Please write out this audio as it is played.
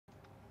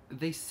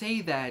They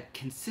say that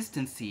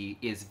consistency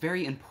is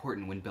very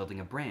important when building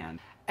a brand,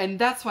 and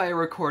that's why I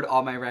record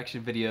all my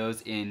reaction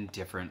videos in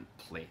different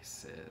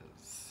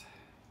places.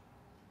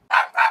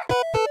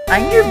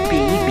 I'm your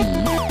baby.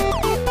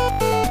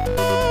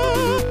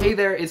 Hey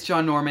there, it's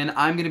John Norman.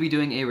 I'm gonna be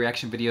doing a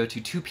reaction video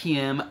to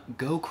 2PM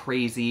Go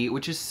Crazy,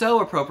 which is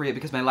so appropriate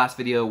because my last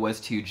video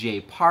was to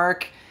Jay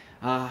Park.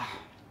 I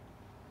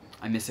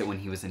miss it when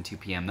he was in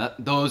 2PM.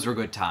 Those were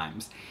good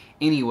times.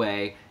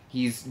 Anyway,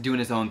 he's doing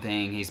his own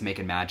thing, he's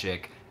making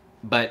magic,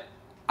 but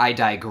I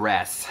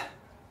digress.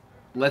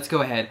 Let's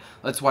go ahead,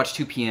 let's watch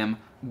 2PM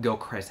Go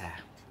Crazy.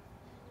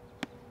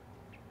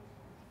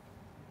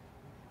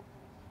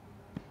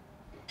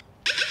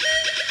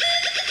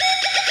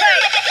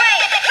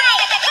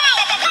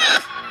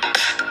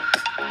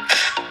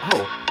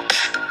 Oh,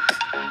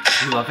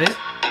 you love it?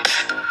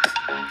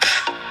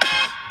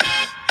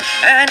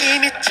 아니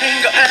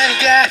미친 거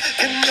아니야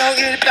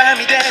금요일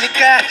밤이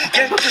되니까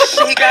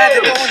 12시가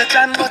되고 나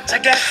잠 못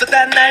자겠어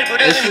난 날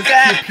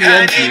부르니까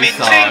아니 미친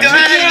거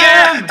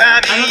아니야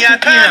밤이야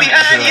밤이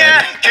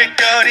아니야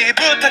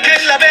길거리부터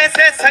클럽에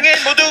세상의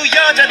모두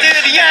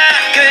여자들이야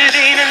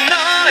끌리는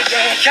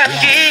너의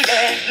향기에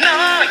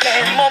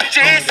너의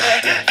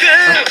몸짓에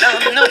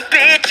그런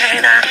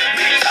눈빛에 나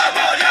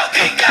미쳐버려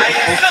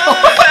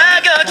귓가에서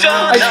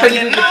박아줘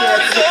너의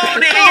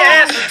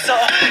목소리에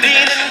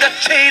숨소리는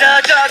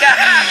거칠어져가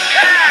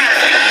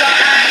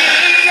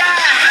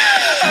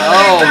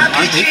Oh,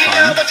 aren't they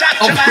fun?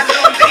 Oh.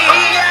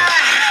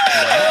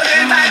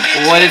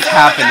 What is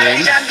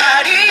happening?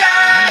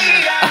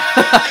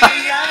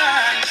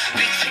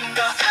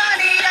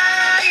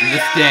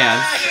 This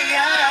dance.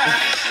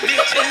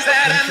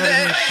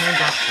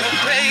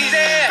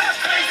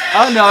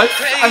 Oh no,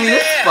 I mean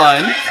it's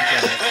fun.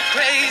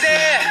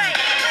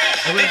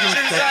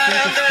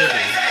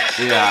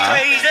 Yeah.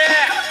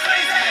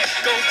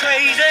 Go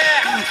crazy.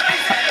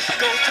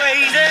 Go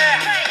crazy.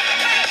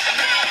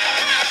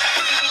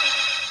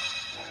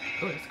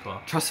 Oh, it's cool.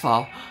 Trust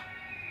fall.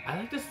 I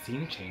like the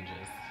scene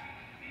changes.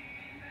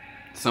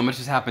 So much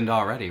has happened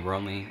already. We're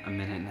only a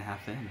minute and a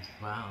half in.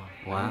 Wow.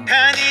 Wow.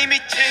 아니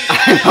미친 거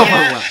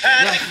아니야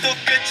아직도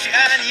끝이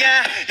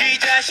아니야 이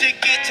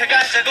자식이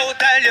차가자고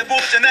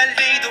달려보자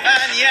난리도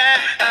아니야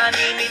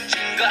아니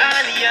미친 거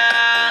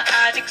아니야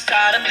아직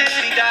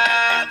사람들이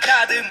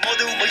다들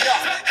모두 모여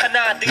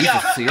하나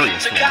되어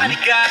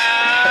미쳐가니까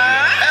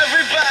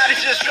Everybody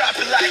just drop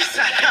it like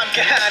사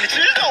함께하니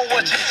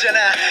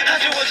즐거워지잖아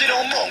아주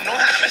어지러운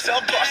몽롱함에서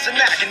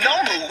벗어나긴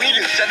너무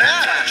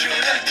이르잖아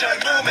주는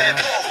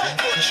젊음에도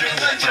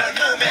고충은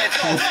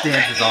젊음에도 This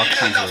dance is all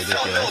kinds of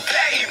ridiculous.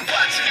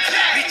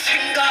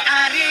 미친 거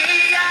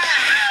아니야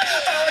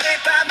오늘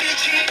밤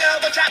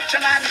미치려고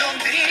작정한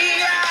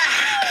놈들이야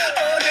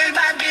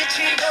오늘만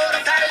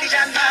미치도록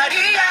달리잔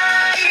말이야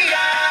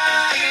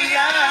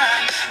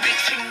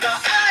미친 거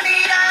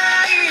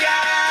아니야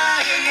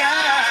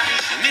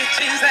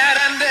미친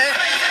사람들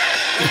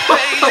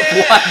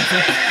What?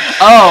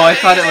 Oh, I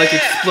thought it like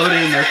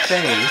exploded in their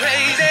face.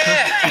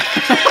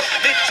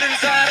 미친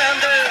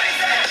사람들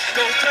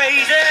go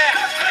crazy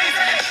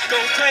go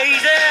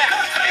crazy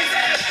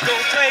go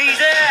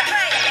crazy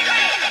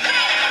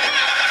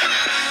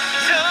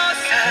저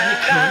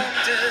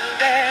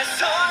사람들의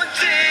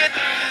손짓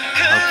그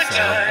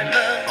젊음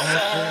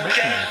속에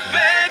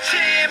외침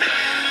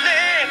내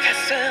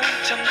가슴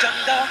점점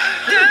더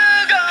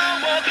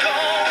뜨거워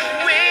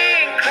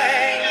going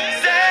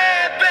crazy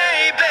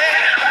baby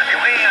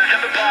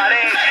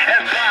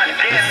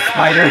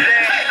Spider.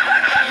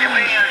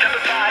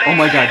 Oh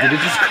my god, did it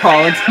just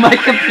crawl into my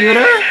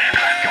computer?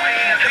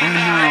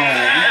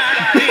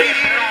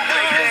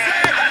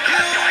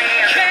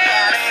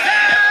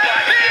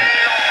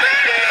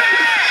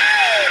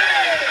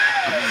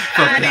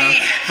 Oh no.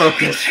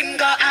 Focus.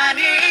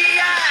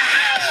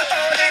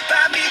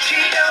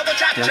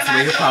 That's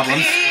away your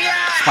problems.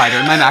 Spider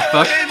in my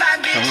MacBook.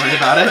 Don't worry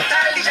about it.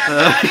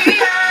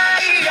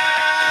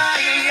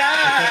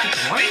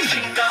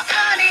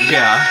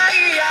 Yeah.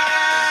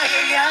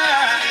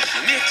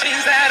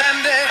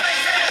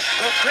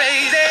 Go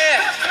crazy,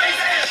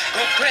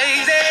 go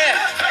crazy,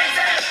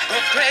 go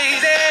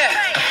crazy.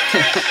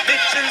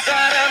 미친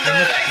사람들,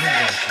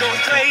 go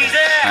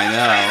crazy. I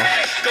know.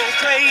 Go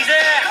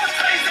crazy,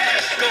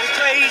 go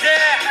crazy.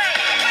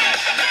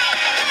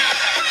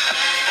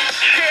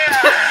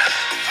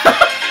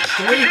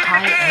 Very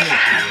high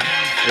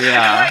energy.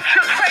 Yeah.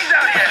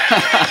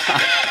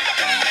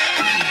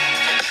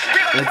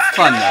 It's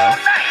fun though.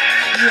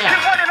 Yeah.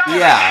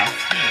 Yeah.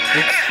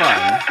 It's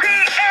fun.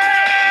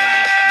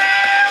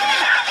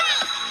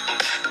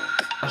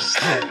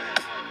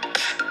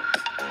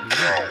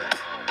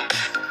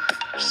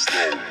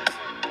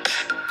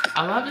 I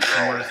love this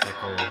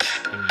motorcycle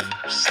thingy.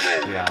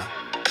 Yeah.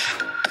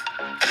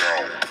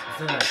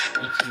 Is that an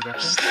Ichi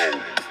reference?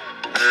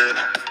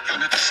 You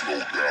need to slow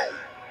down.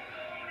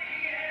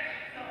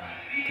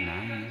 Good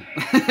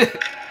night.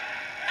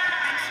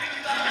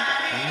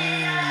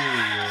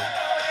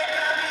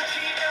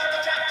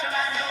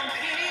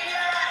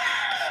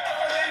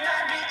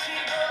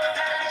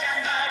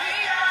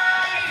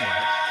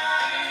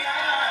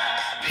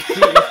 See,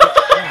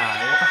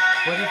 yeah,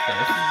 what is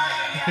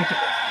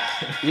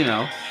this? You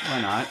know,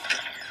 why not?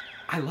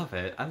 I love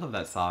it. I love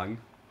that song.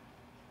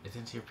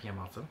 Isn't 2 p.m.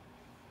 awesome?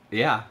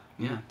 Yeah,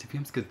 2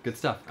 p.m.'s good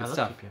stuff. Good I love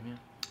stuff. 2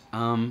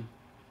 p.m.,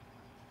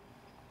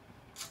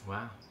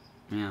 Wow.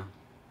 Yeah.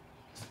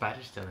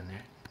 Spider's still in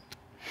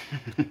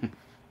there.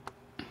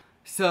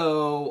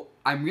 So,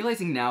 I'm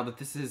realizing now that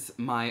this is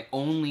my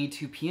only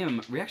 2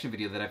 p.m. reaction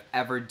video that I've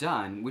ever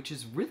done, which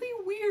is really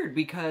weird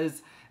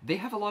because they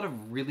have a lot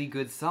of really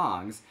good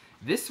songs.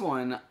 This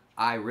one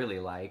I really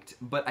liked,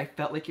 but I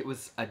felt like it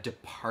was a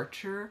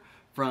departure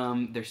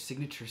from their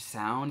signature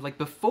sound. Like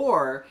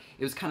before,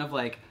 it was kind of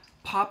like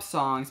pop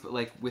songs, but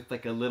like with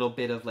like a little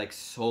bit of like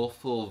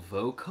soulful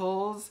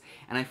vocals,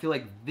 and I feel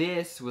like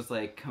this was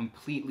like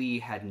completely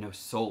had no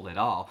soul at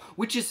all,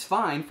 which is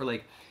fine for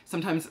like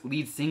sometimes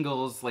lead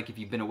singles, like if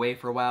you've been away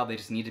for a while, they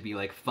just need to be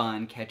like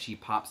fun, catchy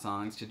pop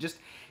songs to just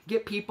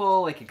get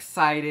people like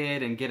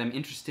excited and get them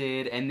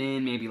interested, and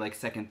then maybe like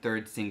second,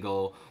 third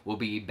single will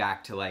be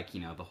back to like,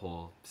 you know, the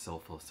whole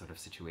soulful sort of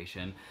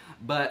situation.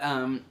 But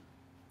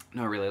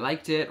no, I really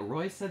liked it.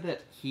 Roy said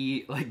that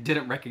he like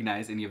didn't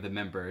recognize any of the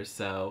members,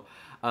 so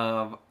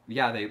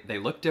yeah, they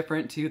look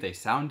different too, they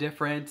sound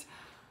different.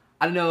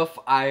 I don't know if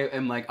I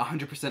am like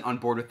 100% on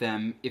board with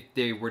them if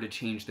they were to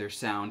change their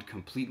sound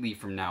completely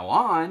from now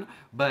on,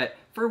 but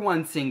for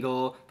one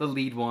single, the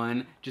lead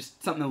one,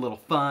 just something a little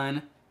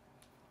fun,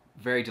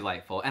 very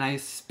delightful. And I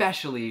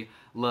especially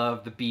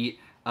love the beat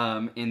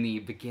in the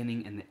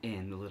beginning and the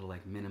end. The little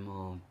like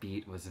minimal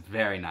beat was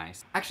very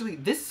nice. Actually,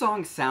 this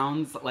song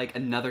sounds like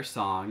another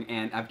song,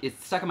 and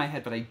it's stuck in my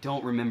head, but I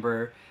don't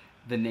remember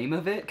the name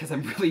of it because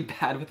I'm really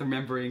bad with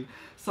remembering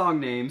song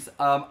names.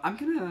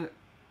 I'm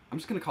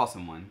just gonna call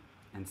someone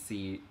and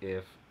see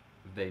if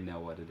they know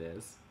what it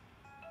is.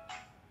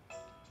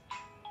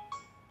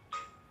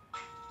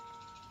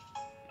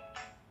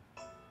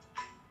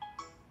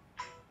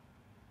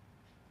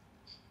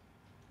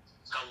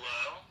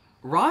 Hello?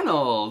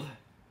 Ronald!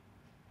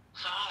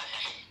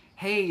 Hi.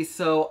 Hey,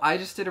 so I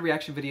just did a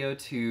reaction video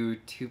to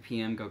 2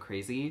 p.m. Go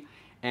Crazy,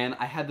 and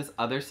I had this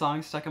other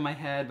song stuck in my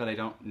head, but I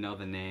don't know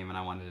the name, and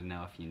I wanted to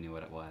know if you knew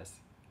what it was.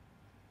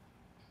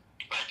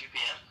 By 2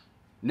 p.m.?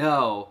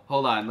 No,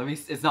 hold on,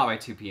 it's not by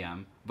 2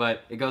 p.m.,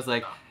 but it goes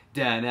like,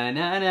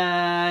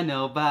 da-na-na-na,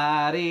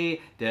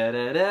 nobody,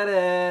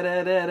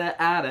 da-da-da-da-da-da,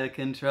 out of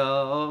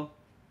control.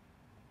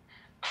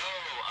 Oh,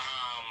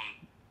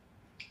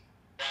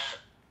 that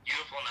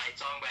Beautiful Night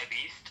song by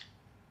Beast?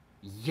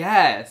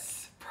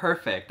 Yes,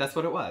 perfect, that's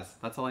what it was.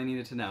 That's all I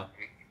needed to know.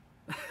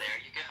 There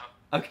you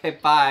go. Okay,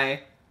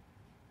 bye.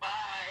 Bye.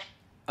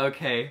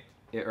 Okay,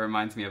 it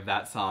reminds me of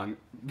that song.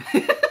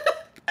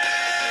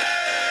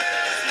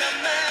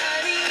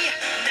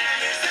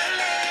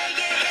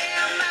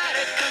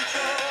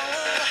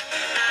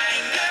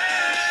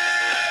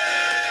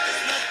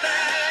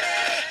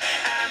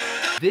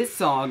 This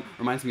song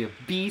reminds me of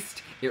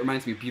Beast, it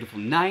reminds me of Beautiful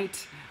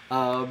Night,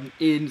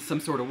 in some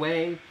sort of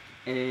way,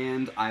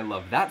 and I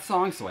love that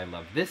song, so I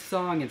love this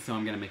song, and so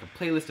I'm gonna make a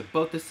playlist of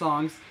both the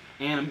songs,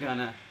 and I'm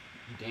gonna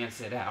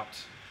dance it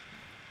out.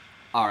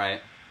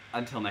 Alright,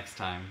 until next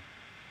time,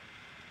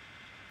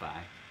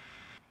 bye.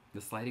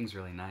 This lighting's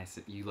really nice,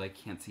 you like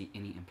can't see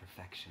any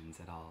imperfections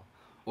at all,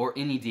 or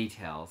any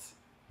details,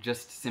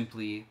 just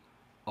simply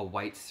a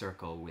white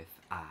circle with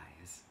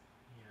eyes.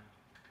 Yeah.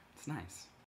 It's nice.